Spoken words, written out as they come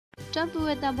jump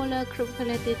with the bola crop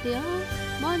collected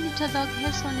monitor dog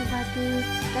has on the batu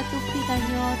that to feed a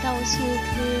yaw that was so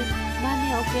clear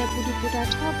money of a buddha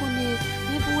top on it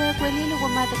maybe we're quelling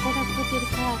over my the quarter put it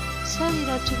car sell it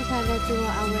out to the car to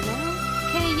our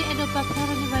Kay edo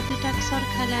paparo ni batu taksor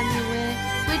kalani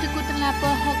we the good lapa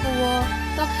hokowo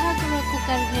dog hagro ku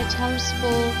Cardinal Charles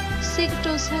Bo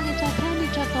sikto sagita pani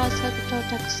toto sakto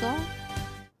taksor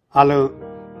Hello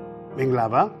မင်္ဂလာ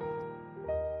ပါ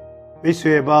မိတ်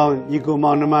ဆွေပေါင်းညီကို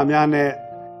မောင်နှမများနဲ့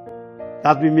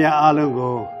သားသမီးများအားလုံး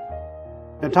ကို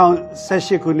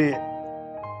2018ခုနှစ်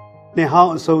နှစ်ဟော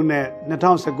င်းအဆုံးနဲ့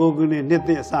2019ခုနှစ်နှစ်သ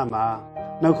စ်အစမှာ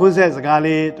နောက်ခွန်းဆက်စကား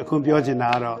လေးတစ်ခုပြောချင်တာ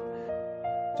ကတော့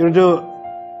ကျွန်တော်တို့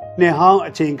နှစ်ဟောင်း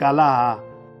အချိန်ကာလဟာ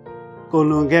ကုန်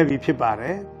လွန်ခဲ့ပြီဖြစ်ပါတ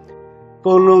ယ်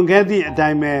ကုန်လွန်ခဲ့သည့်အတို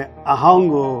င်းပဲအဟောင်း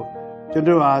ကိုကျွန်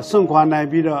တော်ဟာစွန့်ခွာနိုင်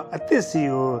ပြီးတော့အသစ်စီ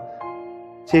ကို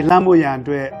ခြေလှမ်းမှုရန်အ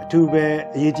တွက်အထူးပဲ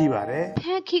အရေးကြီးပါတယ်ဖ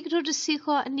က်ခိကရတစီ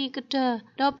ခေါအနိကတ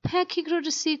တော့ဖက်ခိကရတ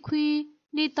စီခွီ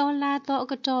နေတော်လာတော့အ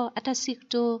ကတော့အတစီက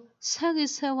တိုဆာဂိ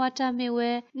ဆဝတာမေ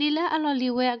ဝဲနီလာအလော်လီ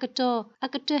ဝဲအကတော့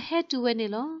ဟဲတူဝဲနေ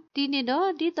လောဒီနေတော့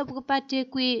ဒီတော့ပကပတ်တေ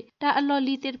ကွေတာအလော်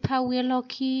လီတေဖာဝဲလော်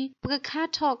ခီပကခါ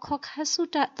ထော့ခောခါဆု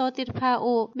တာတော့တေဖာ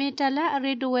အိုမေတလာအ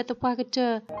ရေဒဝဲတပွားကတ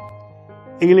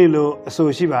အင်္ဂလိပ်လိုအဆို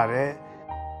ရှိပါတယ်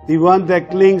The one that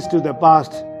clings to the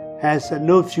past has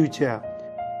no future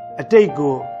အတိတ်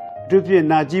ကိုသူပြည့်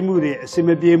နာကြည့်မှုတွေအစင်မ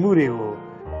ပြေမှုတွေကို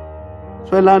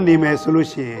ဆွဲလန်းနေမယ်ဆိုလို့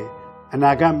ရှိရင်အ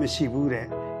နာဂတ်မရှိဘူးတဲ့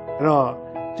အဲ့တော့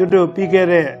ကျွတ်တို့ပြီးခဲ့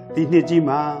တဲ့ဒီနှစ်ကြီး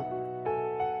မှာ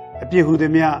အပြစ်ဟုသ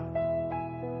ည်မြ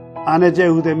အာဏာကျ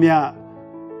ဟုသည်မြ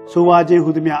ဆိုးဝါးခြင်းဟု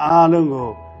သည်မြအားလုံးကို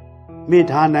မေ့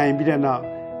ထားနိုင်ပြီးတဲ့နောက်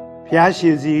ဘုရားရှ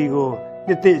င်စီကို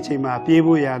နှစ်သိအချိန်မှာပြေး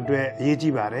ဖို့ရန်အတွက်အရေး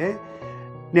ကြီးပါတယ်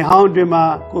နှစ်ဟောင်းအတွင်းမှာ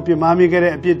ကိုပြမမိခဲ့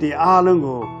တဲ့အပြစ်တွေအားလုံး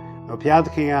ကိုဘုရားသ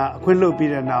ခင်ကအခွင့်လွှတ်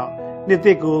ပြီးတဲ့နောက်နှစ်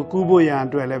သိကိုကူးဖို့ရန်အ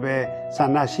တွက်လည်းပဲဆ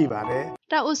န္ဒရှိပါတယ်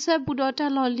တာအိုဆက်ဘူဒတာ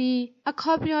လော်လီအ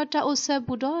ခေါ်ပြောတာအိုဆက်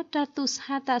ဘူဒတာတုစ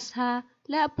ဟာတာစာ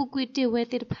และอปุกุติเว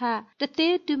ติรภาตะเต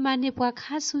ตุมานิปวาค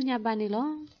าสุญญาบานิลอ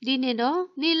ดีเนดอ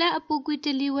นีละอปุกุ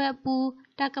ติลิเวอปู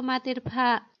ตากมาติรภา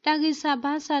ตากิสาบ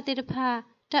าสาติรภา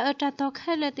ตาอตาตอแค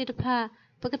เลติรภา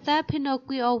ปกตาเพนอ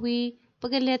กุยอวีป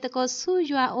กเลตกอสุ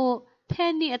ยัวโอแพ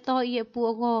นีอตอเยปู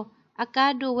อโกอากา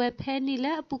โดเวแพนีล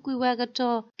ะอปุกุเวกะต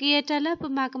อเกยตะละป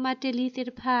มากมาติลิติ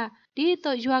รภาดีต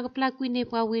อยัวกปลากุยเน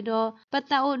ปวาวีดอป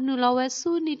ตาโอนุลอเว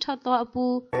สุนิทอตออปู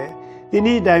ဒီ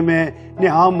နေ့အတိုင်းပဲနှ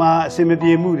စ်ဟောင်းမှာအစင်မ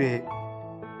ပြေမှုတွေ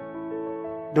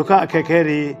ဒုက္ခအခက်အခဲ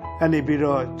တွေကနေပြီး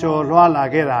တော့ကြော်လွှားလာ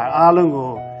ခဲ့တာအားလုံး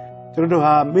ကိုကျွန်တော်တို့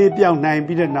ဟာမေ့ပြောင်းနိုင်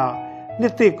ပြီးတဲ့နောက်နှ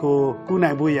စ်သစ်ကိုကူး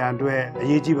နိုင်ဖို့ရန်အတွက်အ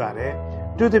ရေးကြီးပါတယ်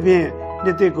။သူသဖြင့်နှ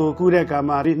စ်သစ်ကိုကူးတဲ့အခါ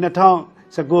မှာဒီ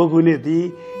2019ခုနှစ်ဒီ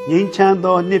ငြိမ်းချမ်း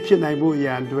သောနှစ်ဖြစ်နိုင်ဖို့ရ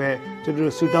န်အတွက်ကျွန်တော်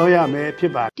တို့ဆုတောင်းရမယ်ဖြ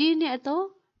စ်ပါတယ်။ဒီနှစ်တော့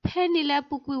ဖဲနီလာ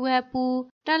ပူကွေဝဲပူ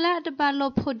တလာတပါ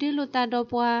လို့ဖို့ဒီလိုတာတော့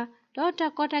ပွားဒေါ်တာ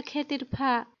ကောတာခဲတိတဖ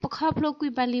ပခပလိုကွီ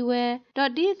ပါလီဝဲ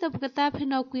ဒေါ်ဒီသပကတာဖ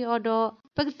နောကွီအော်ဒေါ်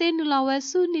ပကတိနူလာဝဲ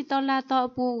ဆုနီတော်လာတော့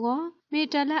အပူကိုမေ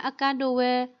တလာအကန်ဒို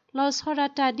ဝဲလောစောရ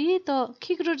တာဒီတော့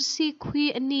ခိကရစီခွီ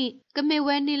အနိကမေ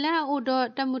ဝဲနီလာအိုဒေါ်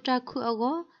တမူတာခုအော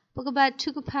ကိုပကပတ်ထု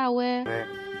ကဖဝဲ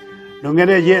လွန်ခဲ့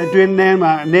တဲ့ရက်အတွင်းထဲ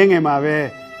မှာအနေငယ်မှာပဲ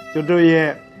ကျွတ်တို့ရဲ့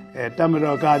တမ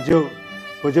တော်ကာကျုပ်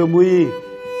ဘိုလ်ချုပ်မူကြီး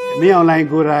မင်းအွန်လိုင်း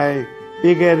ကိုယ်တိုင်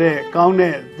ပြီးခဲ့တဲ့ကောင်း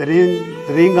တဲ့သတ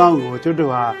င်းကောင်းကိုကျွတ်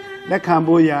တို့ဟာလက်ခံ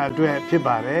ဖို့ရာအတွက်ဖြစ်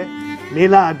ပါတယ်လေး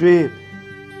လအတွင်း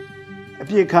အ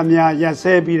ပြည့်ခများရ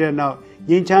ဆဲပြီးတဲ့နောက်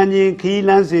ငင်းချမ်းချင်းခီးလ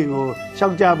န်းစဉ်ကိုရှော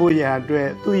က်ကြဖို့ရာအတွက်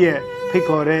သူ့ရဲ့ဖိတ်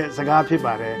ခေါ်တဲ့စကားဖြစ်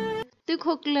ပါတယ်သူ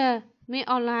ခုကလမေ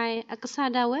အွန်လိုင်းအက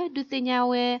စားတာဝဲဒုတိယ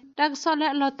ဝဲတက်ဆော်လ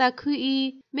က်လော်တာခူအီ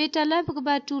မေတလက်ပကပ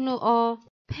တ်တူလို့အော်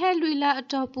ဖဲလွီလာအ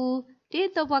တော်ပူတေ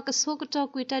တော့ဘကဆိုကတော်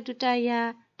ကွေတတူတယာ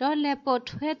ဒေါ်လက်ပေါ်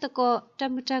ထွဲတကောတ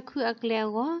မတခုအကလဲ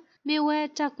ကိုမေဝဲ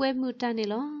တက်ကွဲမှုတန်းနေ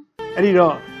လောအဲ့ဒီ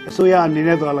တော့အစိုးရအနေ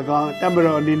နဲ့တော်၎င်းတပ်မ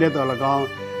တော်အနေနဲ့တော်၎င်း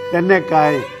လက်နက်ကို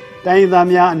င်တိုင်းသား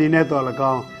များအနေနဲ့တော်၎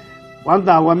င်းဝမ်း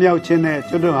သာဝမ်းမြောက်ခြင်းနဲ့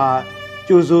ကျွတ်တို့ဟာ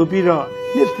ကြိုဆိုပြီးတော့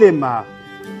နှစ်သစ်မှာ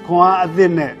ခွန်အားအသ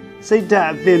စ်နဲ့စိတ်ဓာတ်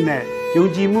အသစ်နဲ့ယုံ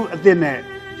ကြည်မှုအသစ်နဲ့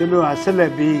ကျွတ်တို့ဟာဆက်လ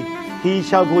က်ပြီးခီး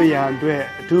လျှောက်ဖို့ရန်အတွက်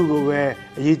အထူးကိုပဲ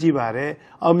အရေးကြီးပါတယ်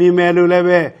အောင်မြင်မယ်လို့လည်း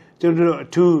ပဲကျွတ်တို့အ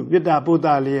ထူးမေတ္တာပို့သ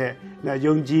လျက်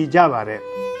ယုံကြည်ကြပါတယ်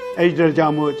အဲ့ဒီတော့ကြော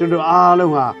င့်မို့ကျွတ်တို့အား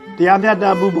လုံးဟာတရားမျှတ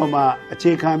မှုပေါ်မှာအ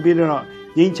ခြေခံပြီးတော့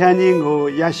ငြိမ်းချမ်းခြင်းကို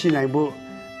ရရှိနိုင်ဖို့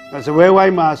စပွဲဝို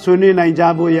င်းမှာဆွေးနွေးနိုင်ကြ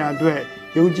ဖို့ရန်အတွက်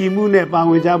ယုံကြည်မှုနဲ့ပါ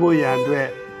ဝင်ကြဖို့ရန်အတွက်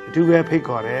အထူးပဲဖိတ်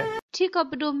ခေါ်တယ်ထိက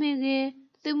ပဒိုမေကေ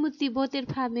တမှုတိဘောတေ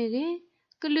ဖာမေကေ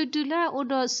ကလူတူလာအို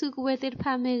ဒဆုကဝဲတေ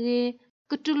ဖာမေကေ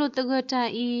ကတူလိုတဂတာ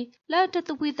ဤလာတတ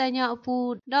ဝိတညာအပူ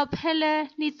တော့ဖဲလဲ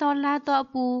နီတော်လာတော့အ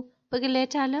ပူပကလေ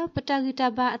တာလပတဂိတ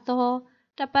ဘာအတော်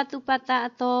တပတုပတာ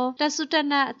အတော်တဆုတ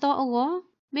နာအတော်အော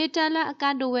မေတလာအက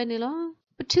န်ဒိုဝဲနေလော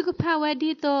ပ ทุกภาวะ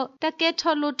ดีโตตะเกท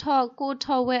อลุทอโกท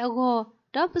อเวอโก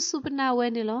ดอปสุปนาเว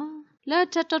นี่ลอแล้ว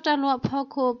จะตอตะลอพอ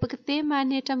โคปกติมาเ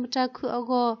นตมตะคุอโ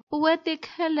กปเวติแค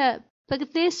ละปก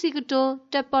ติสิกโต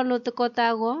ตะปอลตะกอตา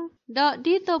โกดอ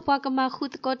ดีโตปากมาคุ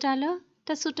ตะกอตาลต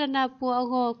ะสุตนาปัว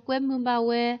โกกวยมุบาเว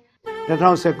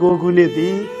2019ခုနှစ်သ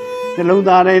ည်နှလုံး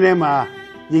သားတိုင်းထဲမှာ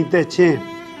ညီသက်ခြင်း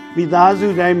မိသားစု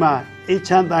တိုင်းမှာအေး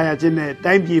ချမ်းသာရခြင်းနဲ့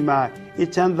တိုင်းပြည်မှာ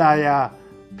အေးချမ်းသာရ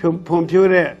ဖွံ့ဖြိုး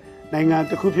တဲ့နိုင်ငံ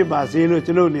တစ်ခုဖြစ်ပါစေလို့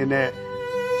ကျွန်တော်အနေနဲ့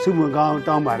ဆုမွန်ကောင်း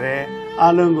တောင်းပါတယ်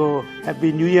အားလုံးကို Happy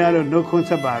New Year လို့နှုတ်ခွန်း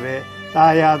ဆက်ပါတယ်သာ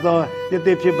ယာသောနှစ်သ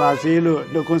စ်ဖြစ်ပါစေလို့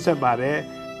နှုတ်ခွန်းဆက်ပါတယ်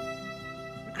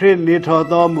ခရစ်နေထော်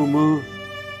သောမူ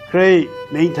ခရစ်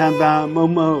နေထန်သာမုံ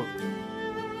မုံ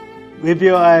ဝေ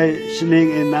ပြောအိုင်ရှင်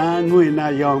ငင်နာငွေနာ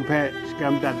ရောင်ဖက်စက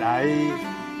မ်တတ်တိုင်း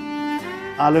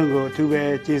အားလုံးကိုအထူးပဲ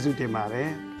ကျေးဇူးတင်ပါတ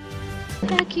ယ်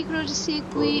တာခိကရစီ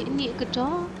ကွေနိက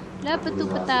တော့လပတု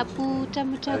ပတာပူတ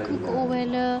မတခုကိုဝဲ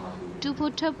လဒူ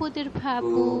ဖို့ထဖို့တဲ့ဖာ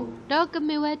ပူဒေါက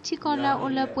မေဝချီကောလာအို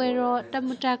လပွဲရောတမ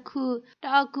တခု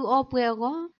တောက်ကူအပွဲ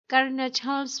ကို Cardinal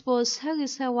Charles Bo ဆက်ရ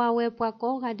စဝဝဲပွား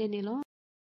ကောကတဲ့နေလို့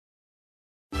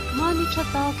မော်နီထ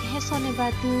တော့ခဲစောနေပါ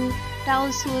တူတော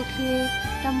က်ဆူခေ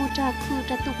တမတခု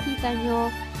တတုခိတညော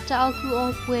တောက်ကူအ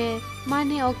ပွဲမ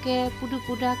နီโอเคပူဒူ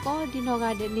ပူဒါကောဒီနောက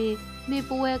တဲ့နေမေ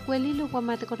ပွဲကွယ်လီလို့ပ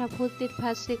မာတကထဖို့တဲ့ဖာ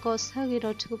စေကောဆက်ရ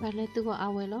တော့သူပါလဲသူကိုအ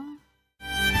ဝဲလို့